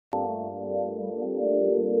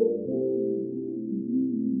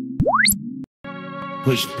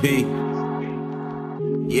Push P.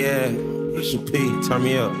 Yeah, push P. Turn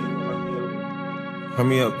me up. Turn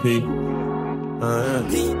me up, P.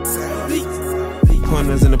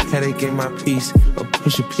 Pointers in the paddock, get my piece.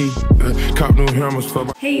 Push a P. Cop new hammers for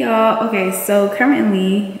my. Hey y'all. Okay, so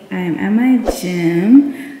currently I am at my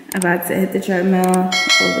gym. About to hit the treadmill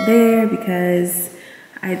over there because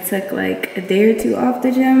I took like a day or two off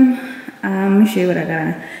the gym. Let me show you what I got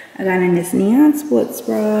on. I got on this neon sports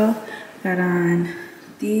bra. Got on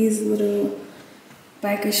these little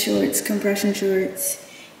biker shorts, compression shorts,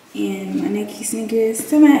 and my Nike sneakers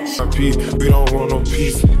to match. We don't want no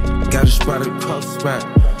peace. Got a spot at puff spot.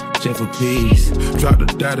 Just for peace. Drop the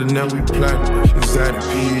data, now we plot inside the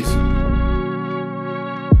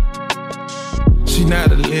peace. She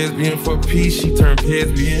not a lesbian for peace. She turned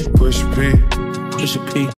lesbian. Push a P. Push a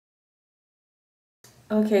P.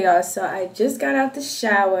 Okay, y'all, so I just got out the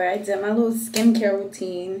shower. I did my little skincare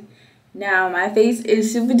routine. Now, my face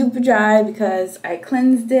is super duper dry because I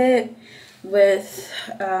cleansed it with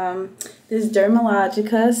this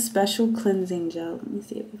Dermalogica special cleansing gel. Let me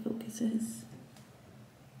see if it focuses.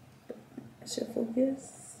 It should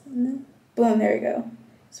focus. No. Boom, there we go.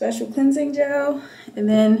 Special cleansing gel. And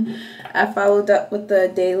then I followed up with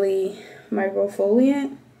the daily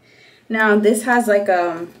microfoliant. Now, this has like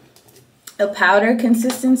a powder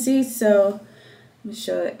consistency, so let me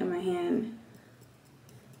show it in my hand.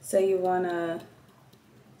 So you want to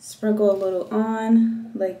sprinkle a little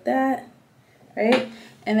on like that, right?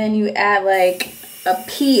 And then you add like a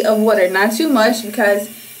pea of water, not too much, because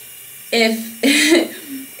if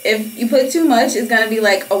if you put too much, it's gonna be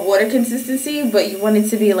like a water consistency, but you want it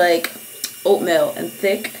to be like oatmeal and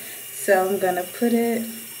thick. So I'm gonna put it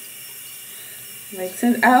like,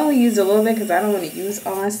 since I only use a little bit because I don't want to use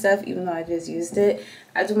all my stuff, even though I just used it.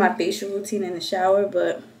 I do my facial routine in the shower,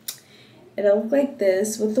 but it'll look like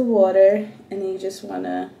this with the water, and then you just want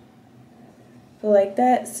to put like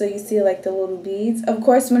that so you see like the little beads. Of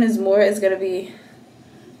course, when it's more, it's going to be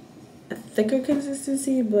a thicker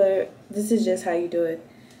consistency, but this is just how you do it.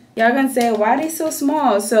 Y'all gonna say, why are they so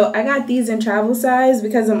small? So I got these in travel size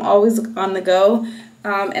because I'm always on the go.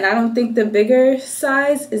 And I don't think the bigger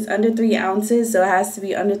size is under 3 ounces, so it has to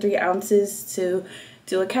be under 3 ounces to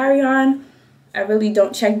do a carry-on. I really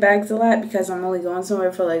don't check bags a lot because I'm only going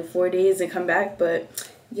somewhere for like 4 days and come back. But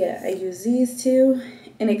yeah, I use these two,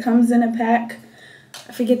 and it comes in a pack.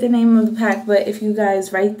 I forget the name of the pack, but if you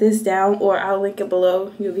guys write this down, or I'll link it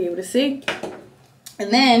below, you'll be able to see.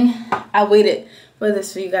 And then I waited for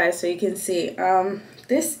this for you guys so you can see.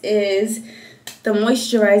 This is the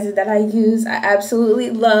moisturizer that I use. I absolutely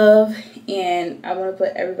love, and I want to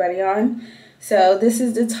put everybody on. So this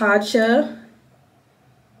is the Tatcha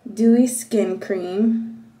Dewy Skin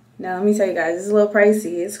Cream. Now let me tell you guys, it's a little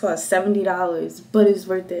pricey. It's cost $70, but it's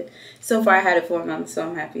worth it. So far I had it for a month, so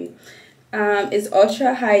I'm happy. It's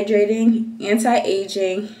ultra hydrating,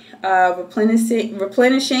 anti-aging,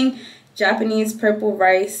 replenishing Japanese purple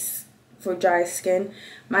rice for dry skin.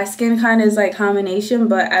 My skin kind of is like combination,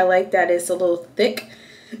 but I like that it's a little thick,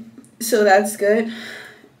 so that's good.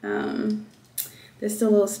 There's a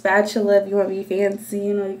little spatula if you want to be fancy,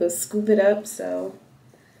 you know, you go scoop it up. So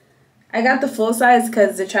I got the full size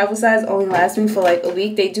because the travel size only lasts me for like a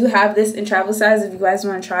week. They do have this in travel size if you guys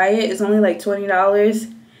want to try it. It's only like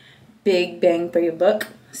 $20. Big bang for your buck.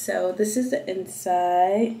 So this is the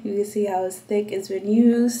inside. You can see how it's thick. It's been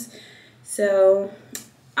used. So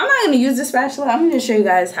I'm not going to use the spatula. I'm going to show you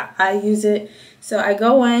guys how I use it. So I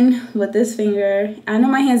go in with this finger. I know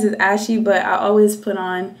my hands is ashy, but I always put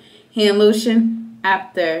on hand lotion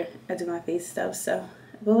after I do my face stuff. So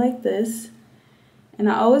I go like this. And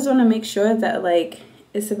I always want to make sure that like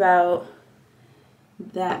it's about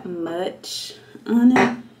that much on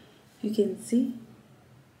it. You can see.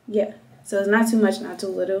 Yeah. So it's not too much, not too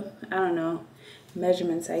little. I don't know.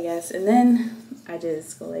 Measurements, I guess. And then I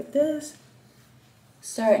just go like this.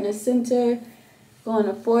 Start in the center, go on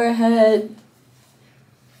the forehead.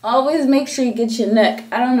 Always make sure you get your neck.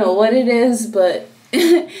 I don't know what it is, but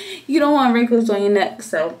you don't want wrinkles on your neck.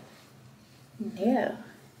 So, yeah.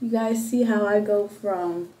 You guys see how I go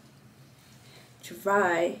from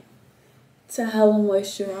dry to hella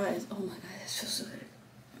moisturized. Oh my god, that feels so good.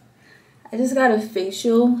 I just got a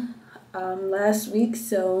facial last week,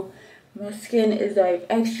 so my skin is like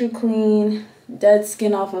extra clean, dead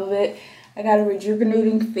skin off of it. I got a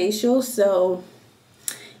rejuvenating facial, so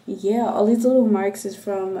yeah, all these little marks is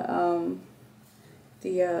from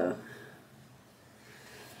the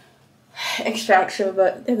extraction,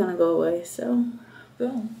 but they're gonna go away, so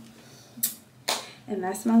boom. And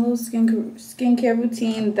that's my little skincare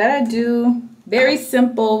routine that I do Very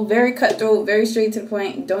simple, very cutthroat, very straight to the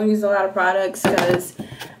point. Don't use a lot of products because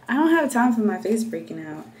I don't have time for my face breaking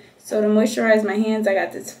out. So to moisturize my hands, I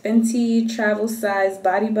got this Fenty travel size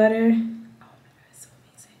body butter. Oh my god, it's so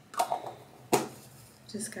amazing.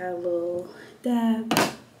 Just got a little dab.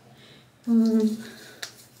 Boom.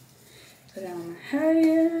 Put it on my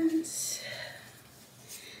hands.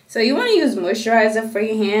 So you want to use moisturizer for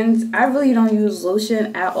your hands. I really don't use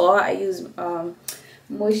lotion at all. I use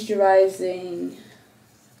moisturizing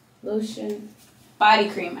lotion, body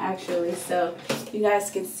cream actually, so you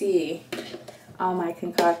guys can see all my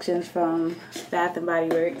concoctions from Bath and Body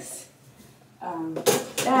Works.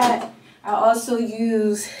 That I also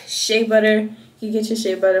use shea butter. You get your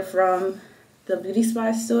shea butter from the beauty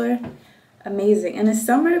spot store. Amazing. In the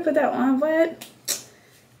summer, put that on wet,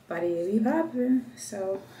 body will be popping.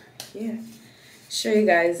 So yeah, show you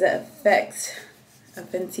guys the effects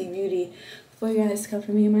of Fenty Beauty before you guys come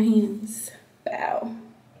for me in my hands. Wow.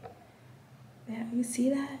 Yeah, you see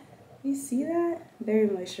that? You see that? Very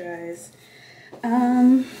moisturized.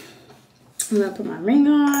 I'm gonna put my ring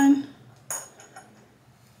on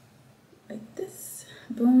like this.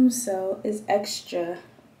 Boom. So it's extra.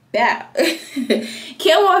 Bow.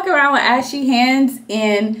 Can't walk around with ashy hands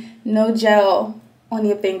and no gel on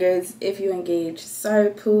your fingers if you engage.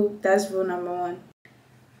 Sorry, poo. That's rule number 1.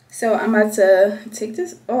 So I'm about to take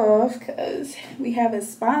this off because we have a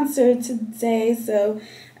sponsor today. So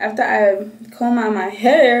after I comb out my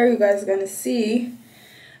hair, you guys are gonna see.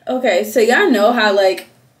 Okay, so y'all know how like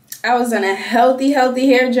I was on a healthy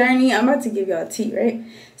hair journey. I'm about to give y'all tea, right?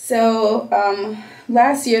 So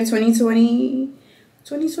last year,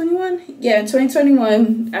 2021, yeah,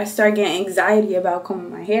 2021, I started getting anxiety about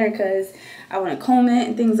combing my hair because I want to comb it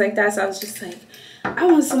and things like that. So I was just like, I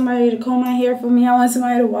want somebody to comb my hair for me. I want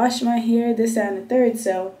somebody to wash my hair, this, that, and the third.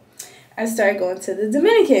 So I started going to the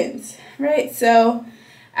Dominicans, right? So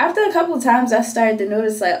after a couple of times, I started to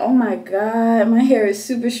notice like, oh my God, my hair is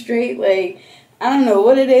super straight. Like, I don't know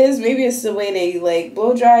what it is. Maybe it's the way they like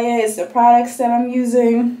blow dry it. It's the products that I'm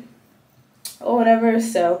using or whatever.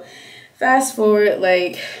 So fast forward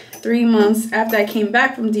like 3 months after I came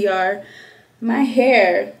back from DR, my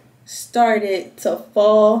hair started to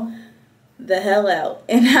fall the hell out.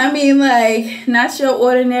 And I mean like not your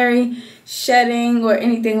ordinary shedding or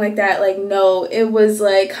anything like that. Like no, it was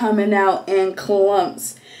like coming out in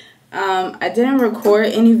clumps. I didn't record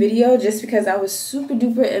any video just because I was super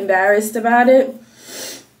duper embarrassed about it.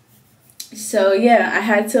 So yeah, I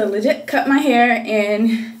had to legit cut my hair,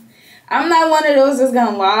 and I'm not one of those that's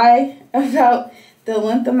gonna lie about the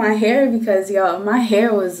length of my hair because y'all, my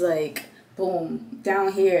hair was like boom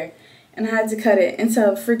down here, and I had to cut it into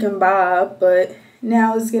a freaking bob. But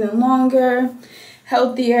now it's getting longer,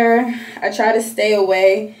 healthier. I try to stay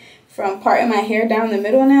away from parting my hair down the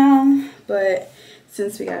middle now, but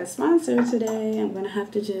since we got a sponsor today, I'm gonna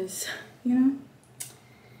have to just, you know,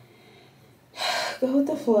 go with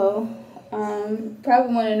the flow.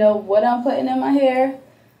 Probably want to know what I'm putting in my hair.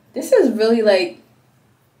 This is really like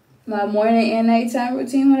my morning and nighttime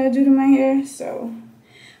routine when I do to my hair. So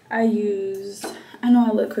I know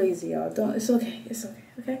I look crazy, y'all. It's okay,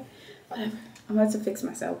 okay? Whatever. I'm about to fix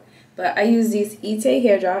myself. But I use these Ite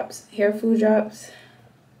hair food drops.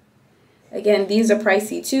 Again, these are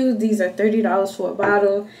pricey too. These are $30 for a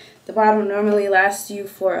bottle. The bottle normally lasts you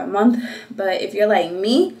for a month. But if you're like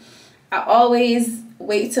me, I always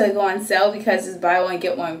wait till it go on sale because it's buy one,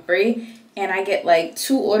 get one free. And I get like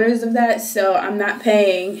 2 orders of that. So I'm not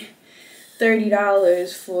paying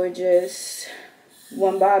 $30 for just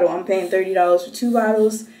 1 bottle. I'm paying $30 for 2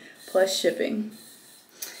 bottles plus shipping.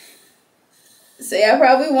 So y'all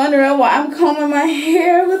probably wondering why I'm combing my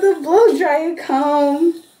hair with a blow dryer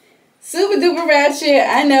comb. Super duper ratchet,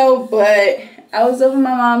 I know, but I was over at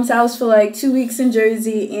my mom's house for like 2 weeks in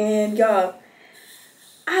Jersey, and y'all,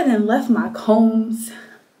 I done left my combs,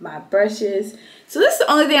 my brushes. So this is the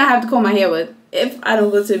only thing I have to comb my hair with if I don't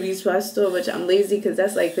go to the beauty supply store, which I'm lazy because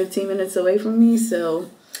that's like 15 minutes away from me. So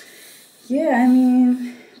yeah, I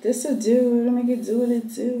mean, this will do. It'll make it do what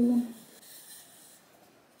it do.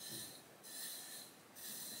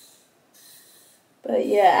 But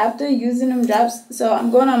yeah, after using them drops, so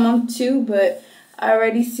I'm going on month 2, but I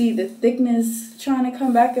already see the thickness trying to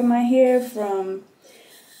come back in my hair from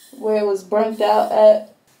where it was burnt out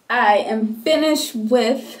at. I am finished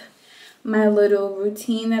with my little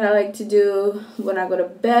routine that I like to do when I go to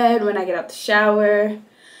bed, when I get out the shower,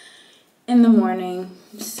 in the morning.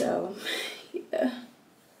 So yeah,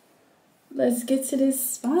 let's get to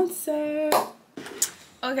this sponsor.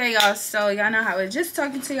 Okay, y'all, so y'all know how I was just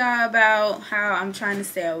talking to y'all about how I'm trying to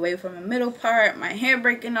stay away from the middle part, my hair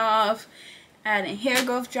breaking off, adding hair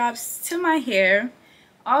growth drops to my hair,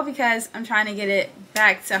 all because I'm trying to get it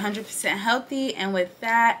back to 100% healthy. And with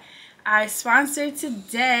that, our sponsor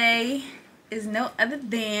today is no other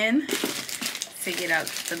than, take it out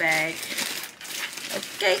the bag,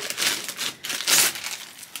 okay,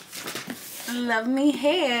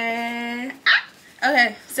 LuvMeHair.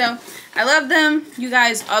 Okay, so I love them. You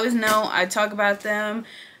guys always know I talk about them,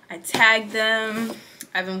 I tag them.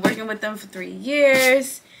 I've been working with them for 3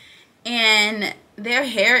 years, and their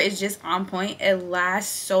hair is just on point. It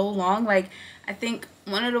lasts so long. Like, I think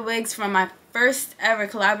one of the wigs from my first ever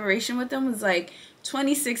collaboration with them was like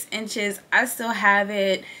 26 inches. I still have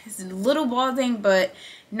it. It's a little balding, but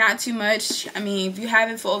not too much. I mean, if you have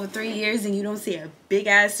it for over 3 years and you don't see a big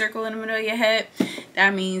ass circle in the middle of your head,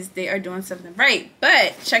 that means they are doing something right.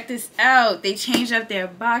 But check this out. They changed up their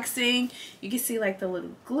boxing. You can see like the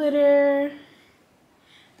little glitter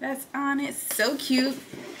that's on it. So cute.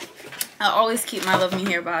 I always keep my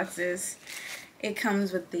LuvMeHair boxes. It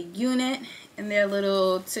comes with the unit and their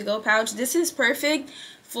little to-go pouch. This is perfect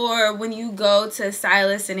for when you go to a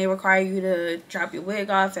stylist and they require you to drop your wig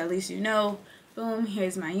off. At least you know. Boom,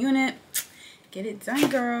 here's my unit. Get it done,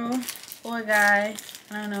 girl. Or guy.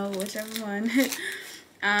 I don't know, whichever one.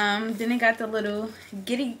 Then they got the little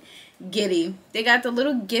giddy. They got the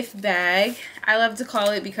little gift bag. I love to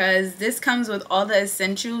call it because this comes with all the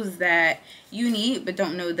essentials that you need but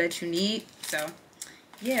don't know that you need. So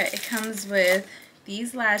yeah, it comes with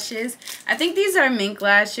these lashes. I think these are mink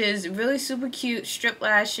lashes. Really super cute strip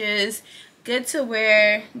lashes. Good to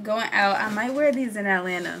wear going out. I might wear these in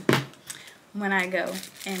Atlanta when I go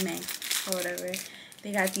in May or whatever.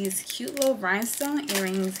 They got these cute little rhinestone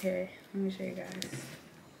earrings here. Let me show you guys.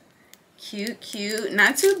 Cute, cute.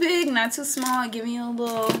 Not too big, not too small. Giving you a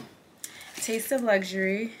little taste of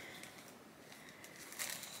luxury.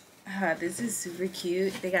 This is super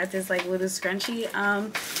cute. They got this like little scrunchie.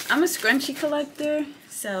 I'm a scrunchie collector,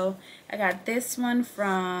 so I got this one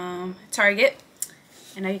from Target,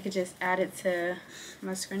 and now you could just add it to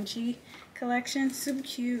my scrunchie collection. Super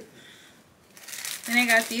cute. Then I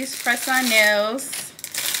got these press-on nails.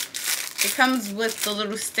 It comes with the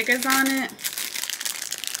little stickers on it.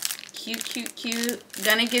 Cute, cute, cute.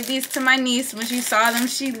 Gonna give these to my niece. When she saw them,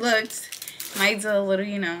 she looked. Might do a little,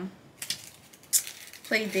 you know,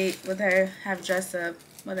 play date with her. Have dress up,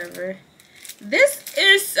 whatever. This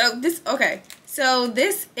is okay. So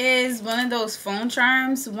this is one of those phone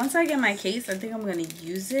charms. Once I get my case, I think I'm gonna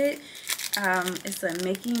use it. It's a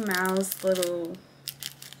Mickey Mouse little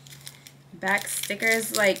back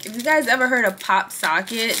stickers. Like, if you guys ever heard of pop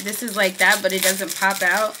socket, this is like that, but it doesn't pop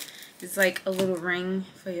out. It's like a little ring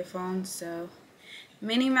for your phone. So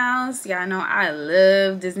Minnie Mouse, y'all know I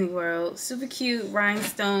love Disney World. Super cute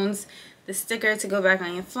rhinestones. The sticker to go back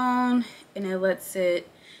on your phone, and it lets it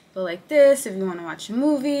go like this if you want to watch a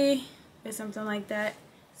movie or something like that.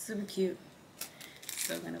 Super cute.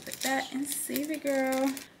 So I'm gonna put that and save it,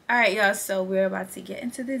 girl. All right, y'all, so we're about to get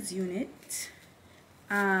into this unit.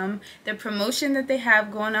 The promotion that they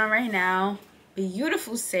have going on right now,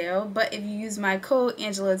 beautiful sale, but if you use my code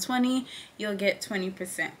Angela20, you'll get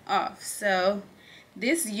 20% off. So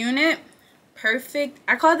this unit, perfect.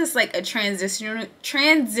 I call this like a transitional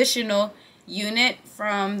unit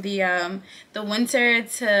from the winter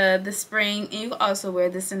to the spring, and you can also wear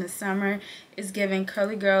this in the summer. It's giving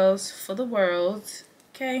curly girls for the world.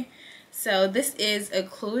 Okay, so this is a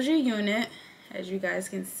closure unit, as you guys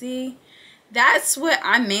can see. That's what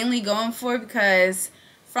I'm mainly going for because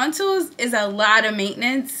frontals is a lot of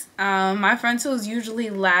maintenance. My frontals usually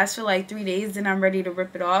last for like 3 days, then I'm ready to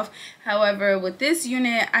rip it off. However, with this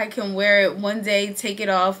unit, I can wear it one day, take it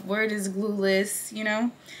off, wear it as glueless, you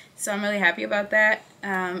know. So I'm really happy about that.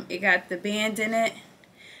 It got the band in it,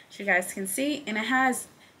 as you guys can see, and it has,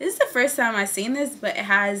 this is the first time I've seen this, but it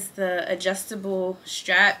has the adjustable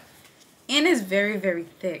strap, and it's very, very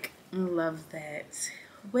thick. I love that.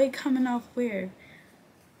 Wig coming off where?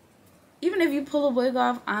 Even if you pull a wig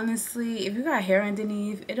off, honestly, if you got hair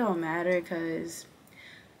underneath, it don't matter because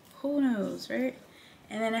who knows, right?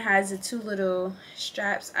 And then it has the two little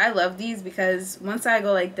straps. I love these because once I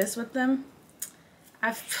go like this with them,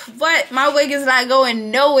 my wig is not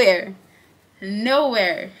going nowhere.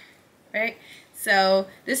 Nowhere, right? So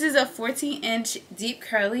this is a 14-inch deep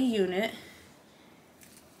curly unit.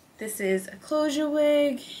 This is a closure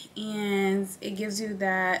wig, and it gives you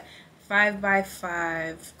that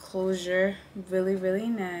 5x5 closure. Really, really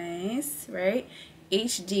nice, right?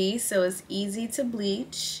 HD, so it's easy to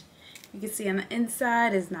bleach. You can see on the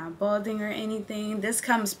inside it's not balding or anything. This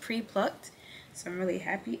comes pre-plucked, so I'm really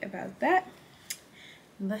happy about that.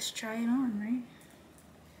 Let's try it on, right?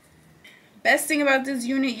 Best thing about this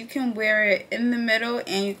unit, you can wear it in the middle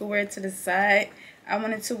and you can wear it to the side. I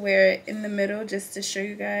wanted to wear it in the middle just to show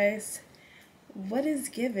you guys what is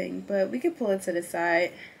giving, but we could pull it to the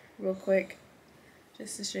side real quick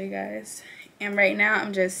just to show you guys. And right now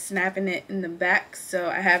I'm just snapping it in the back so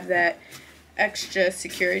I have that extra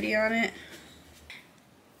security on it.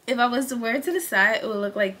 If I was to wear it to the side, it would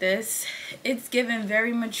look like this. It's giving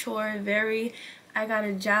very mature, very, I got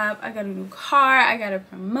a job, I got a new car, I got a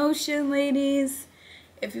promotion, ladies.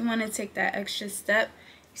 If you want to take that extra step,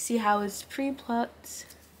 you see how it's pre-plucked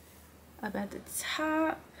up at the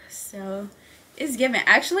top. So it's giving.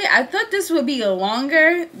 Actually, I thought this would be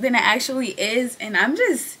longer than it actually is, and I'm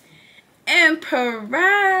just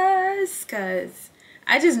impressed because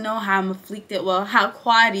I just know how I'm fleeked it. Well, how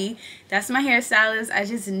Quaddy, that's my hairstylist, I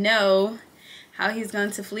just know how he's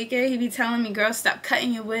going to fleek it. He be telling me, girl, stop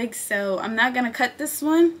cutting your wigs, so I'm not going to cut this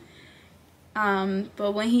one.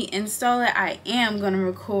 But when he install it, I am going to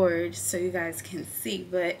record so you guys can see.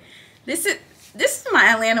 But this is my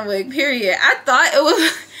Atlanta wig, period.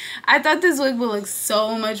 I thought this wig would look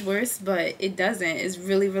so much worse, but it doesn't. It's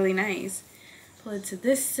really, really nice. Pull it to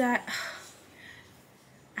this side.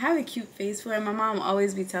 I have a cute face for it. My mom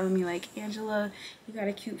always be telling me, like, Angela, you got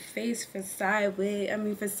a cute face for side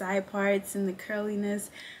for side parts and the curliness.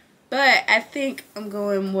 But I think I'm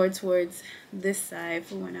going more towards this side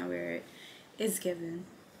for when I wear it. It's giving.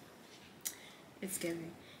 It's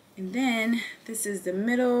giving. And then this is the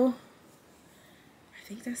middle. I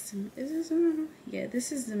think that's the, is this the middle? Yeah,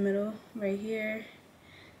 this is the middle right here.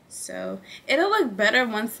 So it'll look better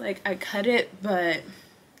once like I cut it, but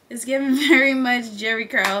it's giving very much Jerry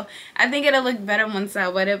curl. I think it'll look better once I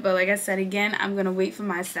wet it, but like I said again, I'm gonna wait for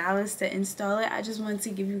my stylist to install it. I just wanted to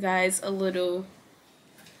give you guys a little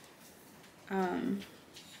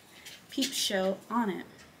peep show on it.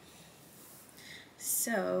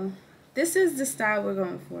 So this is the style we're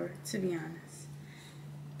going for, to be honest.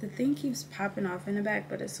 The thing keeps popping off in the back,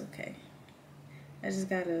 but it's okay. I just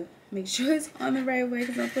gotta make sure it's on the right way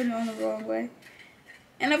because I'm putting it on the wrong way.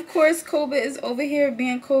 And of course, Koba is over here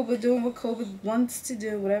being Koba, doing what Koba wants to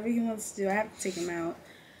do, whatever he wants to do. I have to take him out.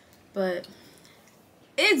 But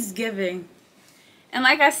it's giving. And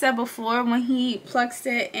like I said before, when he plucks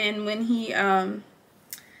it and when he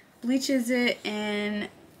bleaches it and,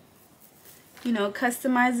 you know,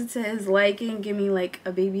 customize it to his liking, give me like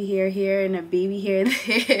a baby hair here and a baby hair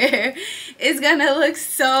there, it's gonna look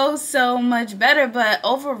so, so much better. But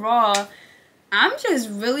overall, I'm just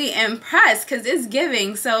really impressed because it's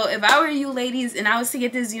giving. So if I were you ladies and I was to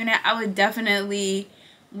get this unit, I would definitely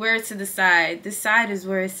wear it to the side. The side is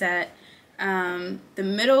where it's at. The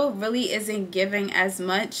middle really isn't giving as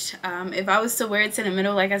much. If I was to wear it to the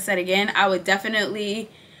middle, like I said again, I would definitely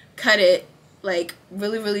cut it like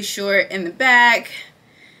really, really short in the back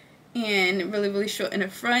and really, really short in the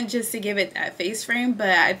front just to give it that face frame.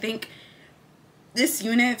 But I think this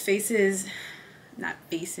unit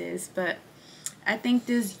but I think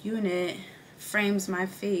this unit frames my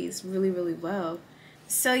face really, really well.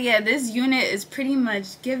 So yeah, this unit is pretty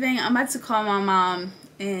much giving. I'm about to call my mom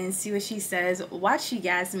and see what she says. Watch she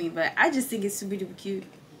gas me, but I just think it's super duper cute.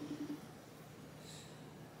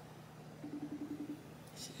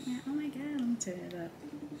 Oh my god, let me turn it up.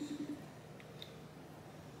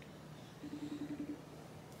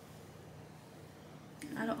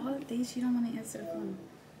 Out of all the things, you don't want to answer the phone.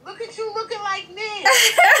 Look at you looking like me.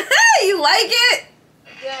 You like it?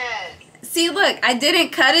 Yes. See, look, I didn't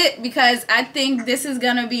cut it because I think this is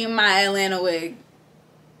going to be my Atlanta wig.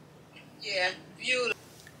 Yeah, beautiful.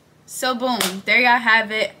 So, boom. There y'all have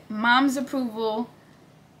it. Mom's approval.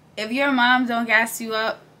 If your mom don't gas you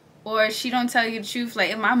up or she don't tell you the truth,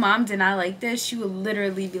 like if my mom did not like this, she would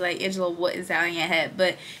literally be like, Angela, what is that on your head?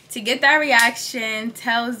 But to get that reaction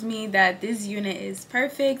tells me that this unit is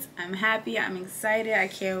perfect. I'm happy. I'm excited. I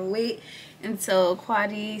can't wait until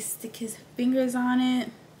Quaddy stick his fingers on it.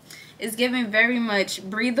 It's giving very much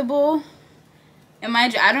breathable. And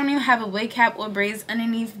mind you, I don't even have a wig cap or braids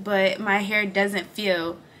underneath, but my hair doesn't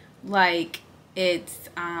feel like it's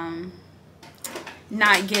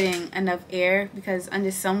not getting enough air, because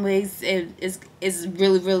under some wigs it is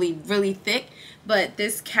really, really, really thick, but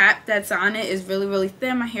this cap that's on it is really, really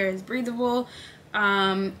thin. My hair is breathable.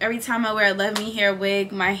 Every time I wear a LuvMeHair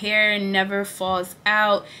wig, my hair never falls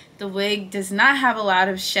out. The wig does not have a lot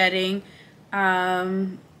of shedding,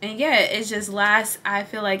 and yeah, it just lasts. I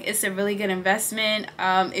feel like it's a really good investment.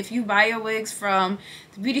 If you buy your wigs from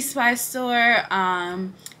the beauty supply store,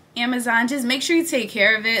 Amazon, just make sure you take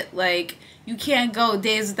care of it. Like, you can't go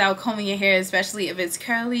days without combing your hair, especially if it's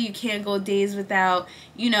curly. You can't go days without,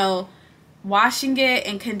 you know, washing it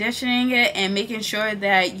and conditioning it and making sure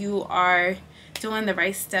that you are doing the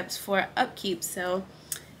right steps for upkeep. So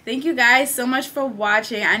thank you guys so much for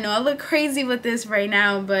watching. I know I look crazy with this right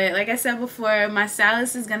now, but like I said before, my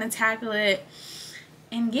stylist is gonna tackle it.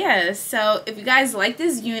 And yeah, so if you guys like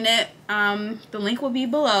this unit, the link will be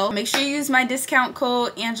below. Make sure you use my discount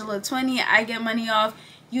code Angela20. I get money off,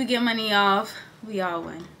 you get money off, we all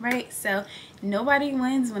win, right? So nobody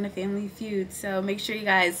wins when a family feuds. So make sure you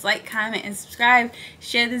guys like, comment, and subscribe.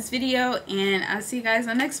 Share this video, and I'll see you guys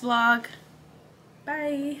on the next vlog.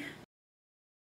 Bye.